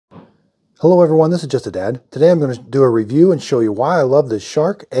Hello everyone, this is Just a Dad. Today I'm going to do a review and show you why I love this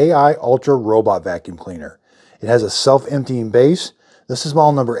Shark AI Ultra Robot Vacuum Cleaner. It has a self-emptying base. This is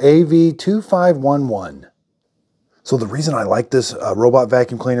model number AV2511. So the reason I like this robot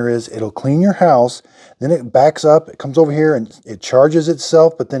vacuum cleaner is it'll clean your house, then it backs up, it comes over here and it charges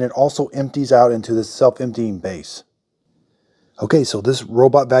itself, but then it also empties out into this self-emptying base. Okay, so this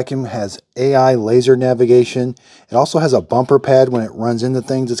robot vacuum has AI laser navigation. It also has a bumper pad. When it runs into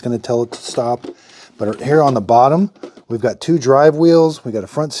things, it's going to tell it to stop. But here on the bottom, we've got two drive wheels. We've got a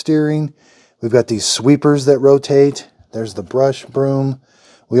front steering. We've got these sweepers that rotate. There's the brush broom.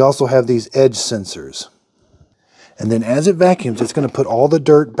 We also have these edge sensors. And then as it vacuums, it's going to put all the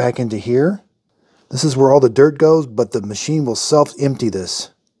dirt back into here. This is where all the dirt goes, but the machine will self-empty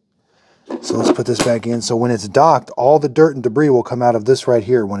this. So let's put this back in. So when it's docked, all the dirt and debris will come out of this right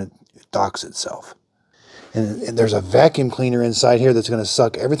here when it docks itself. And there's a vacuum cleaner inside here that's going to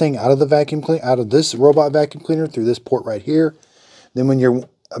suck everything out of the out of this robot vacuum cleaner through this port right here. Then when you're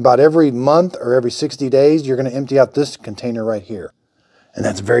about every month or every 60 days, you're going to empty out this container right here. And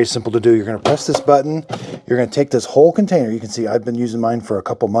that's very simple to do. You're going to press this button. You're going to take this whole container. You can see I've been using mine for a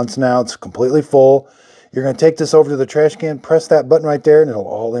couple months now. It's completely full. You're going to take this over to the trash can, press that button right there, and it'll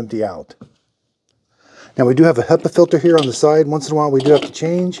all empty out. Now we do have a HEPA filter here on the side. Once in a while we do have to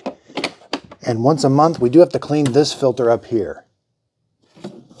change. And once a month we do have to clean this filter up here.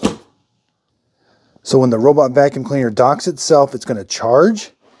 So when the robot vacuum cleaner docks itself, it's going to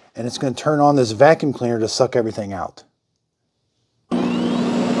charge, and it's going to turn on this vacuum cleaner to suck everything out. And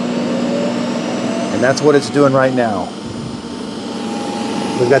that's what it's doing right now.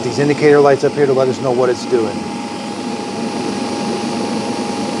 We've got these indicator lights up here to let us know what it's doing.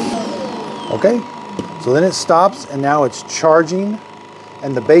 Okay, so then it stops and now it's charging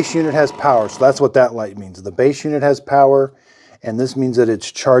and the base unit has power. So that's what that light means. The base unit has power and this means that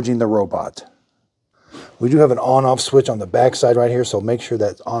it's charging the robot. We do have an on-off switch on the back side right here, so make sure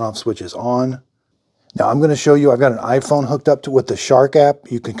that on-off switch is on. Now I'm going to show you, I've got an iPhone hooked up with the Shark app.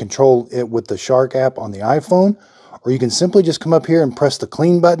 You can control it with the Shark app on the iPhone. Or you can simply just come up here and press the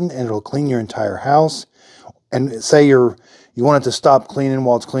clean button and it'll clean your entire house. And say you want it to stop cleaning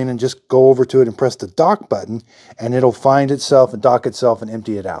while it's cleaning, just go over to it and press the dock button and it'll find itself and dock itself and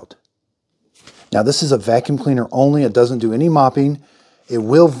empty it out. Now this is a vacuum cleaner only. It doesn't do any mopping. It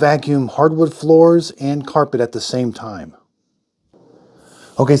will vacuum hardwood floors and carpet at the same time.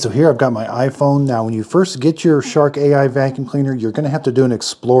 Okay, so here I've got my iPhone. Now when you first get your Shark AI vacuum cleaner, you're going to have to do an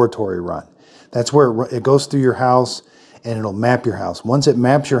exploratory run. That's where it goes through your house and it'll map your house. Once it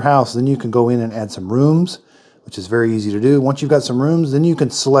maps your house, then you can go in and add some rooms, which is very easy to do. Once you've got some rooms, then you can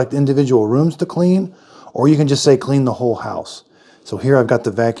select individual rooms to clean, or you can just say clean the whole house. So here I've got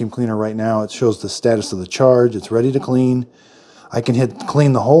the vacuum cleaner right now. It shows the status of the charge. It's ready to clean. I can hit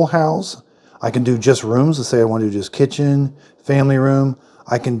clean the whole house. I can do just rooms. Let's say I want to do just kitchen, family room.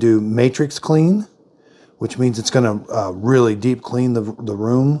 I can do matrix clean, which means it's going to really deep clean the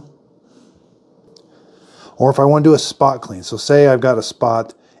room. Or if I want to do a spot clean, so say I've got a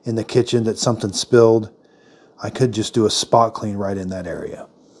spot in the kitchen that something spilled, I could just do a spot clean right in that area.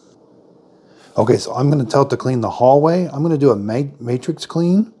 Okay, so I'm going to tell it to clean the hallway. I'm going to do a matrix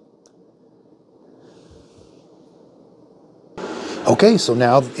clean. Okay, so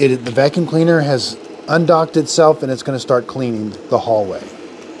now the vacuum cleaner has undocked itself and it's going to start cleaning the hallway.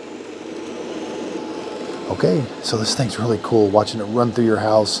 Okay, so this thing's really cool watching it run through your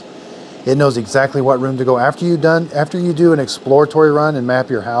house. It knows exactly what room to go. After you do an exploratory run and map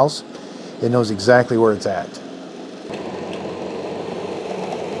your house, it knows exactly where it's at.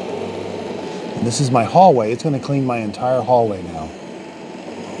 And this is my hallway. It's going to clean my entire hallway now.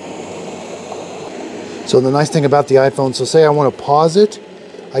 So the nice thing about the iPhone, so say I want to pause it,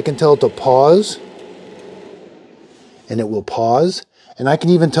 I can tell it to pause, and it will pause. And I can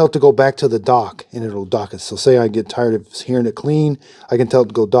even tell it to go back to the dock, and it'll dock it. So say I get tired of hearing it clean, I can tell it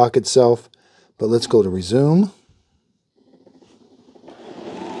to go dock itself. But let's go to resume.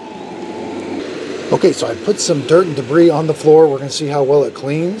 Okay, so I put some dirt and debris on the floor. We're going to see how well it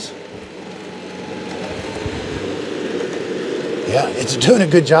cleans. Yeah, it's doing a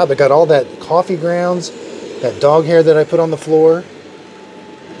good job. It got all that coffee grounds, that dog hair that I put on the floor.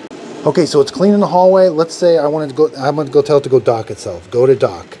 Okay, so it's cleaning the hallway. Let's say I'm going to go tell it to go dock itself. Go to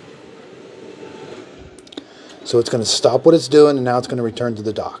dock. So it's going to stop what it's doing, and now it's going to return to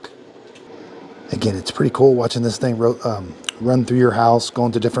the dock. Again, it's pretty cool watching this thing run through your house,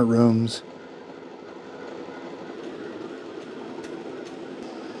 going to different rooms.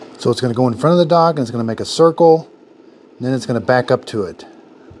 So it's going to go in front of the dock, and it's going to make a circle, and then it's going to back up to it.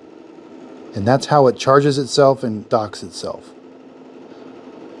 And that's how it charges itself and docks itself.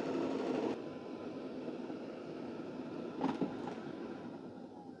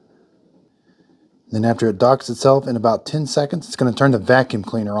 Then after it docks itself in about 10 seconds, it's going to turn the vacuum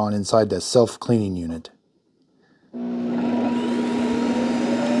cleaner on inside the self-cleaning unit.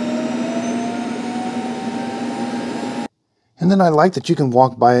 And then I like that you can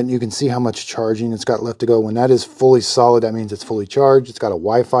walk by it and you can see how much charging it's got left to go. When that is fully solid, that means it's fully charged. It's got a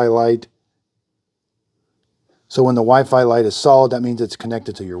Wi-Fi light. So when the Wi-Fi light is solid, that means it's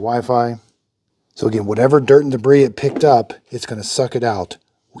connected to your Wi-Fi. So again, whatever dirt and debris it picked up, it's going to suck it out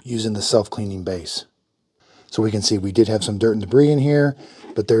using the self-cleaning base. So we can see we did have some dirt and debris in here,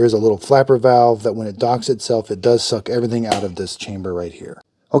 but there is a little flapper valve that when it docks itself, it does suck everything out of this chamber right here.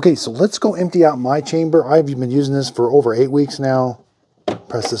 Okay, so let's go empty out my chamber. I've been using this for over 8 weeks now.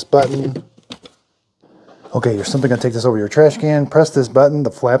 Press this button. Okay, you're simply gonna take this over your trash can, press this button,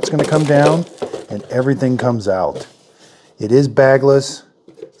 the flap's gonna come down, and everything comes out. It is bagless.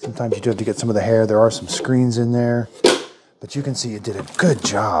 Sometimes you do have to get some of the hair. There are some screens in there, but you can see it did a good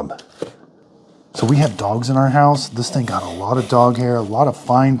job. So we have dogs in our house. This thing got a lot of dog hair, a lot of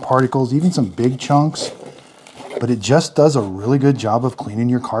fine particles, even some big chunks. But it just does a really good job of cleaning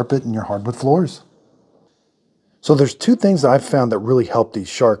your carpet and your hardwood floors. So there's 2 things that I've found that really help these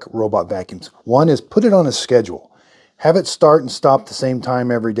Shark robot vacuums. One is put it on a schedule. Have it start and stop the same time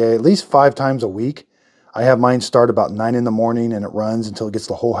every day, at least 5 times a week. I have mine start about 9 in the morning and it runs until it gets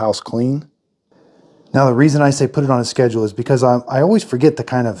the whole house clean. Now the reason I say put it on a schedule is because I always forget to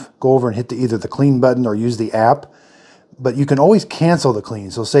kind of go over and hit either the clean button or use the app. But you can always cancel the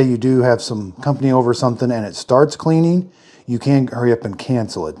clean. So say you do have some company over something and it starts cleaning, you can hurry up and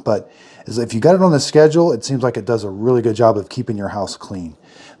cancel it. But if you got it on the schedule, it seems like it does a really good job of keeping your house clean.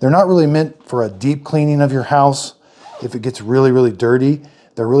 They're not really meant for a deep cleaning of your house. If it gets really, really dirty,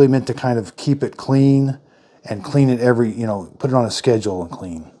 they're really meant to kind of keep it clean and clean it put it on a schedule and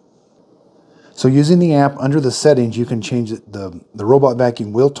clean. So using the app under the settings, you can change it. The robot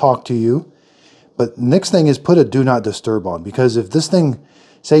vacuum will talk to you. But next thing is put a do not disturb on, because if this thing,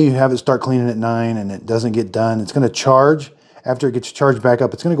 say you have it start cleaning at 9 and it doesn't get done, it's going to charge. After it gets charged back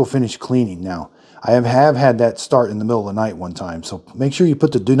up, it's going to go finish cleaning. Now, I have had that start in the middle of the night one time. So make sure you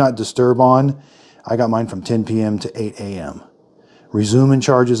put the do not disturb on. I got mine from 10 p.m. to 8 a.m. Resume and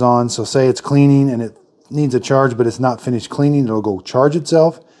charge is on. So say it's cleaning and it needs a charge, but it's not finished cleaning. It'll go charge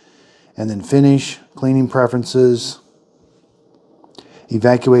itself and then finish cleaning preferences.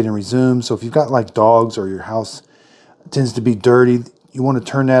 Evacuate and resume. So if you've got like dogs or your house tends to be dirty, you want to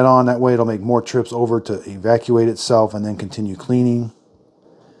turn that on. That way it'll make more trips over to evacuate itself and then continue cleaning.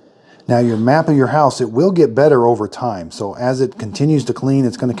 Now your map of your house, it will get better over time. So as it continues to clean,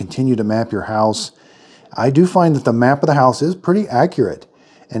 it's going to continue to map your house. I do find that the map of the house is pretty accurate.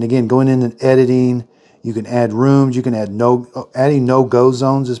 And again, going in and editing, you can add rooms, you can add adding no-go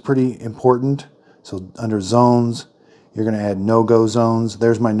zones is pretty important. So under zones, you're going to add no-go zones.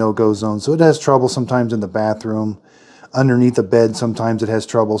 There's my no-go zone. So it has trouble sometimes in the bathroom. Underneath the bed, sometimes it has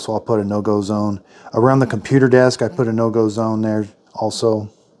trouble, so I'll put a no-go zone. Around the computer desk, I put a no-go zone there also.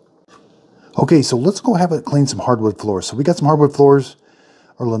 Okay, so let's go have it clean some hardwood floors. So we got some hardwood floors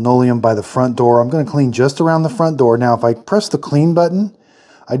or linoleum by the front door. I'm going to clean just around the front door. Now, if I press the clean button,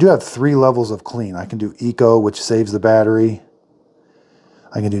 I do have 3 levels of clean. I can do eco, which saves the battery.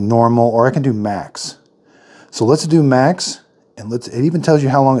 I can do normal, or I can do max. So let's do max, and it even tells you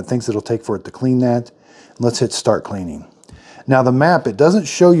how long it thinks it'll take for it to clean that. Let's hit start cleaning. Now the map, it doesn't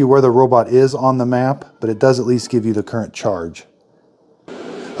show you where the robot is on the map, but it does at least give you the current charge.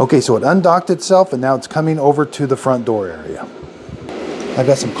 Okay, so it undocked itself and now it's coming over to the front door area. I've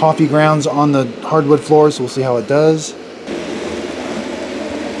got some coffee grounds on the hardwood floor, so we'll see how it does.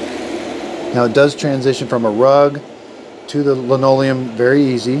 Now it does transition from a rug to the linoleum very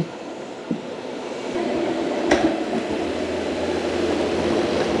easy.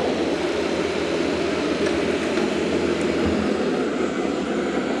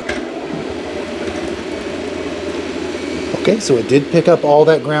 Okay, so it did pick up all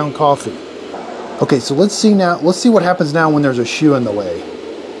that ground coffee. Okay, so let's see what happens now when there's a shoe in the way.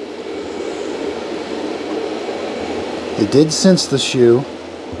 It did sense the shoe.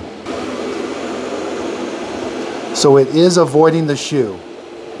 So it is avoiding the shoe.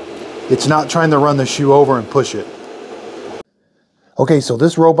 It's not trying to run the shoe over and push it. Okay, so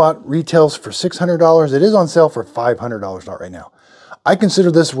this robot retails for $600. It is on sale for $500 right now. I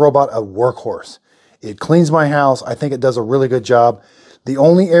consider this robot a workhorse. It cleans my house. I think it does a really good job. The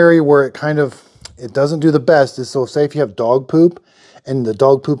only area where it doesn't do the best is, so say if you have dog poop and the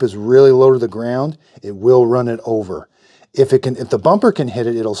dog poop is really low to the ground, it will run it over. If the bumper can hit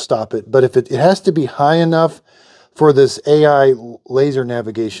it, it'll stop it. But if it has to be high enough for this AI laser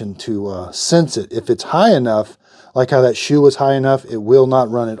navigation to sense it. If it's high enough, like how that shoe was high enough, it will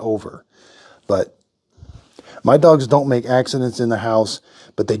not run it over. But My dogs don't make accidents in the house,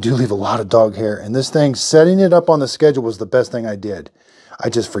 but they do leave a lot of dog hair. And this thing, setting it up on the schedule was the best thing I did. I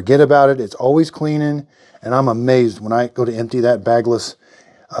just forget about it. It's always cleaning. And I'm amazed when I go to empty that bagless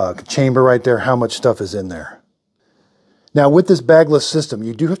chamber right there, how much stuff is in there. Now with this bagless system,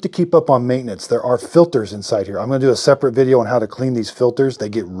 you do have to keep up on maintenance. There are filters inside here. I'm going to do a separate video on how to clean these filters. They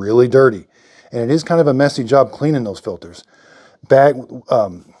get really dirty. And it is kind of a messy job cleaning those filters.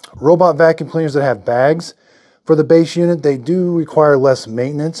 Robot vacuum cleaners that have bags for the base unit, they do require less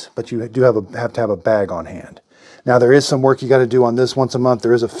maintenance, but you do have to have a bag on hand. Now there is some work you got to do on this once a month.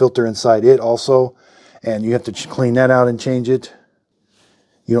 There is a filter inside it also, and you have to clean that out and change it.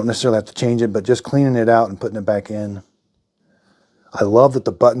 You don't necessarily have to change it, but just cleaning it out and putting it back in. I love that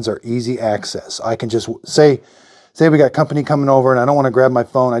the buttons are easy access. I can just say we got company coming over and I don't want to grab my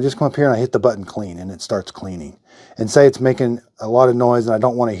phone. I just come up here and I hit the button clean and it starts cleaning. And say it's making a lot of noise and I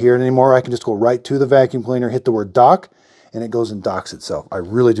don't want to hear it anymore, I can just go right to the vacuum cleaner, hit the word dock, and it goes and docks itself. I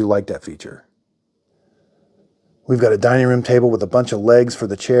really do like that feature. We've got a dining room table with a bunch of legs for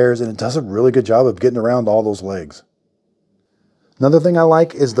the chairs, and it does a really good job of getting around all those legs. Another thing I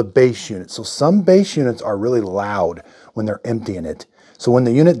like is the base unit. So some base units are really loud when they're emptying it. So when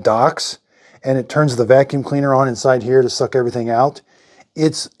the unit docks and it turns the vacuum cleaner on inside here to suck everything out,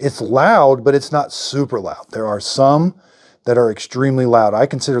 it's loud, but it's not super loud. There are some that are extremely loud. I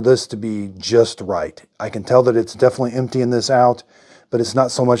consider this to be just right. I can tell that it's definitely emptying this out, but it's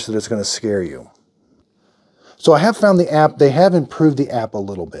not so much that it's going to scare you. So I have found the app, they have improved the app a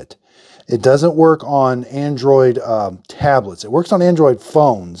little bit. It doesn't work on Android tablets. It works on Android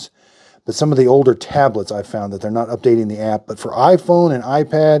phones, but some of the older tablets I've found that they're not updating the app. But for iPhone and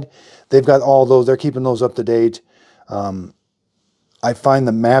iPad, they've got all those. They're keeping those up to date. I find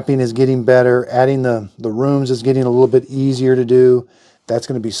the mapping is getting better. Adding the rooms is getting a little bit easier to do. That's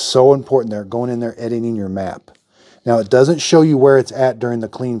going to be so important. They're going in there editing your map. Now, it doesn't show you where it's at during the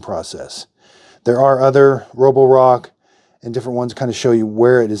clean process. There are other Roborock and different ones kind of show you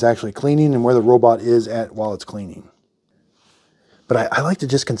where it is actually cleaning and where the robot is at while it's cleaning. But I like to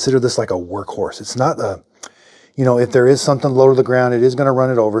just consider this like a workhorse. It's not a, you know, if there is something low to the ground, it is going to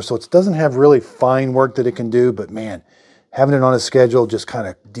run it over. So it doesn't have really fine work that it can do, but man, having it on a schedule, just kind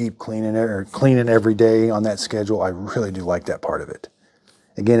of deep cleaning it or cleaning every day on that schedule, I really do like that part of it.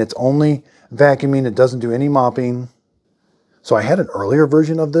 Again, it's only vacuuming. It doesn't do any mopping. So I had an earlier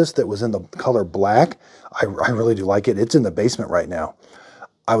version of this that was in the color black. I really do like it. It's in the basement right now.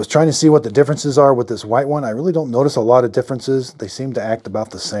 I was trying to see what the differences are with this white one. I really don't notice a lot of differences. They seem to act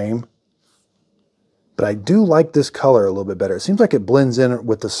about the same. But I do like this color a little bit better. It seems like it blends in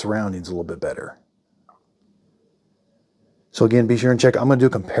with the surroundings a little bit better. So again, be sure and check. I'm going to do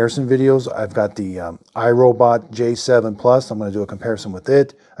comparison videos. I've got the iRobot J7 Plus. I'm going to do a comparison with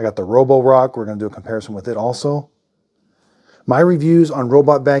it. I got the Roborock. We're going to do a comparison with it also. My reviews on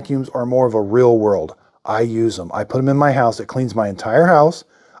robot vacuums are more of a real world. I use them. I put them in my house. It cleans my entire house.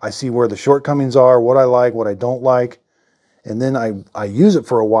 I see where the shortcomings are, what I like, what I don't like. And then I use it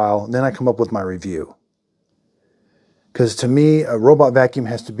for a while, and then I come up with my review. Because to me, a robot vacuum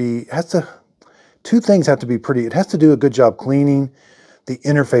two things have to be pretty. It has to do a good job cleaning. The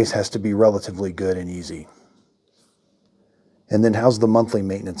interface has to be relatively good and easy. And then how's the monthly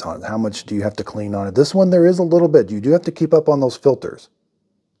maintenance on it? How much do you have to clean on it? This one, there is a little bit. You do have to keep up on those filters.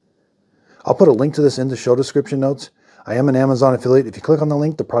 I'll put a link to this in the show description notes. I am an Amazon affiliate. If you click on the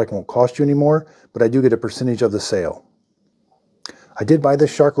link, the product won't cost you anymore, but I do get a percentage of the sale. I did buy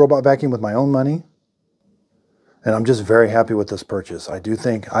this Shark robot vacuum with my own money, and I'm just very happy with this purchase. I do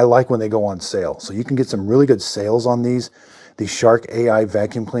think, I like when they go on sale. So you can get some really good sales on these Shark AI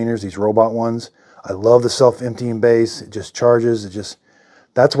vacuum cleaners, these robot ones. I love the self-emptying base. It just charges.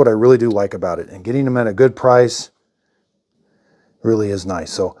 That's what I really do like about it. And getting them at a good price really is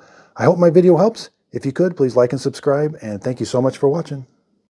nice. So I hope my video helps. If you could, please like and subscribe. And thank you so much for watching.